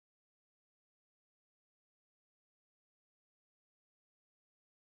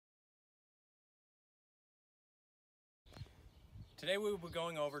Today we will be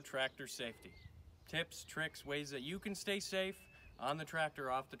going over tractor safety. Tips, tricks, ways that you can stay safe on the tractor,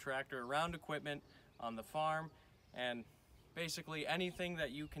 off the tractor, around equipment, on the farm, and basically anything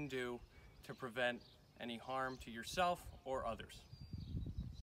that you can do to prevent any harm to yourself or others.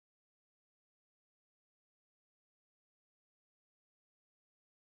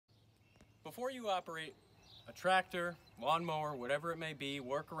 Before you operate a tractor, lawnmower, whatever it may be,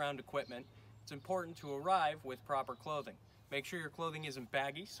 work around equipment, it's important to arrive with proper clothing. Make sure your clothing isn't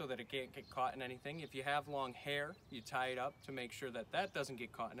baggy so that it can't get caught in anything. If you have long hair, you tie it up to make sure that that doesn't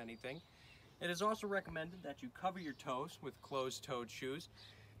get caught in anything. It is also recommended that you cover your toes with closed-toed shoes.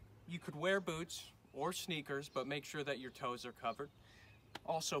 You could wear boots or sneakers, but make sure that your toes are covered.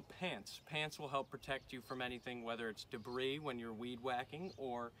 Also pants. Pants will help protect you from anything, whether it's debris when you're weed whacking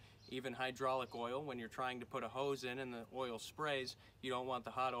or even hydraulic oil when you're trying to put a hose in and the oil sprays. You don't want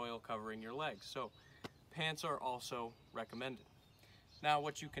the hot oil covering your legs. So pants are also recommended. Now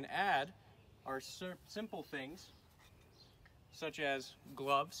what you can add are simple things such as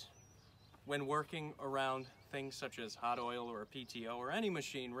gloves. When working around things such as hot oil or a PTO or any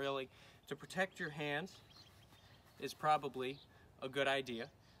machine really, to protect your hands is probably a good idea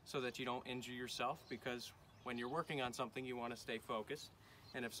so that you don't injure yourself, because when you're working on something you want to stay focused,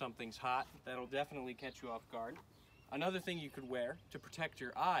 and if something's hot that'll definitely catch you off guard. Another thing you could wear to protect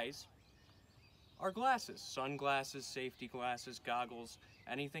your eyes are glasses, sunglasses, safety glasses, goggles,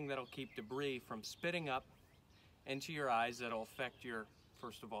 anything that'll keep debris from spitting up into your eyes that'll affect your,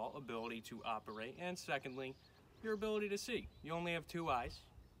 first of all, ability to operate, and secondly, your ability to see. You only have two eyes,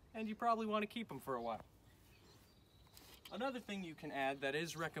 and you probably want to keep them for a while. Another thing you can add that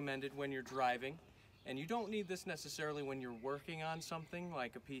is recommended when you're driving, and you don't need this necessarily when you're working on something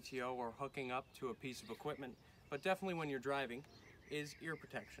like a PTO or hooking up to a piece of equipment, but definitely when you're driving, is ear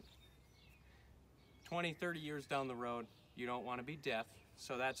protection. 20, 30 years down the road, you don't want to be deaf,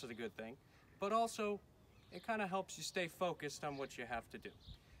 so that's a good thing. But also, it kind of helps you stay focused on what you have to do.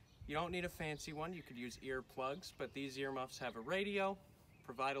 You don't need a fancy one. You could use ear plugs, but these earmuffs have a radio,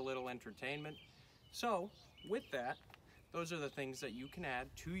 provide a little entertainment. So, with that, those are the things that you can add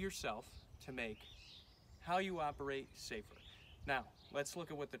to yourself to make how you operate safer. Now, let's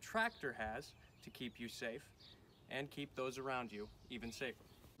look at what the tractor has to keep you safe and keep those around you even safer.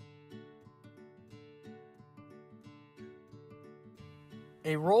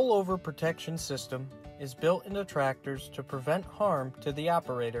 A rollover protection system is built into tractors to prevent harm to the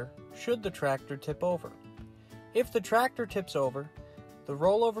operator should the tractor tip over. If the tractor tips over, the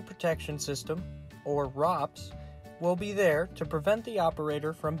rollover protection system, or ROPS, will be there to prevent the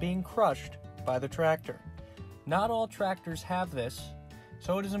operator from being crushed by the tractor. Not all tractors have this,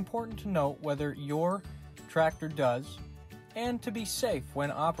 so it is important to note whether your tractor does, and to be safe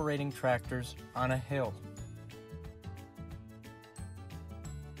when operating tractors on a hill.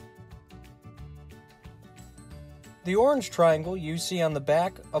 The orange triangle you see on the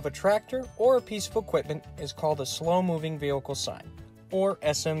back of a tractor or a piece of equipment is called a slow-moving vehicle sign, or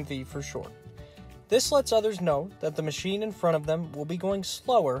SMV for short. This lets others know that the machine in front of them will be going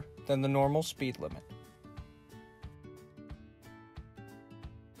slower than the normal speed limit.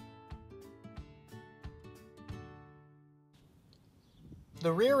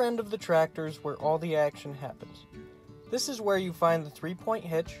 The rear end of the tractor is where all the action happens. This is where you find the 3-point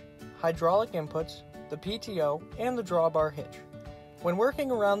hitch, hydraulic inputs, the PTO, and the drawbar hitch. When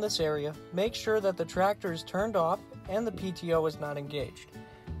working around this area, make sure that the tractor is turned off and the PTO is not engaged.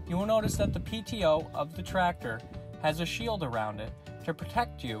 You will notice that the PTO of the tractor has a shield around it to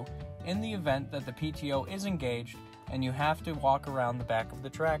protect you in the event that the PTO is engaged and you have to walk around the back of the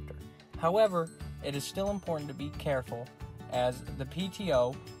tractor. However, it is still important to be careful, as the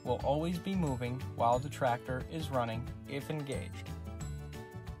PTO will always be moving while the tractor is running if engaged.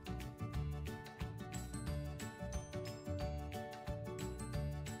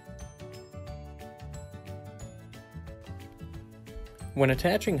 When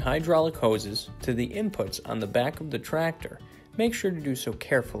attaching hydraulic hoses to the inputs on the back of the tractor, make sure to do so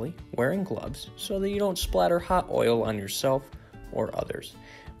carefully, wearing gloves, so that you don't splatter hot oil on yourself or others.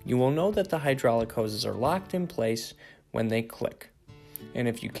 You will know that the hydraulic hoses are locked in place when they click, and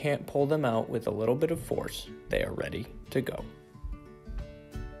if you can't pull them out with a little bit of force, they are ready to go.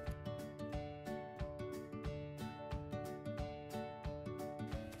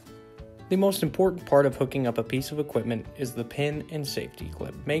 The most important part of hooking up a piece of equipment is the pin and safety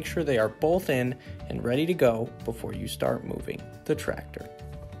clip. Make sure they are both in and ready to go before you start moving the tractor.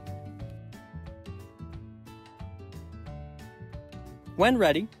 When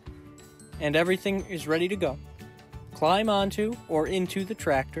ready, and everything is ready to go, climb onto or into the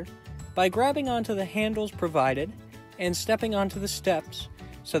tractor by grabbing onto the handles provided and stepping onto the steps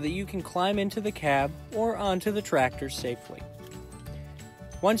so that you can climb into the cab or onto the tractor safely.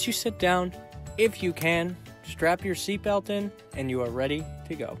 Once you sit down, if you can, strap your seatbelt in and you are ready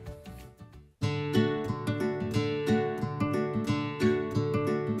to go.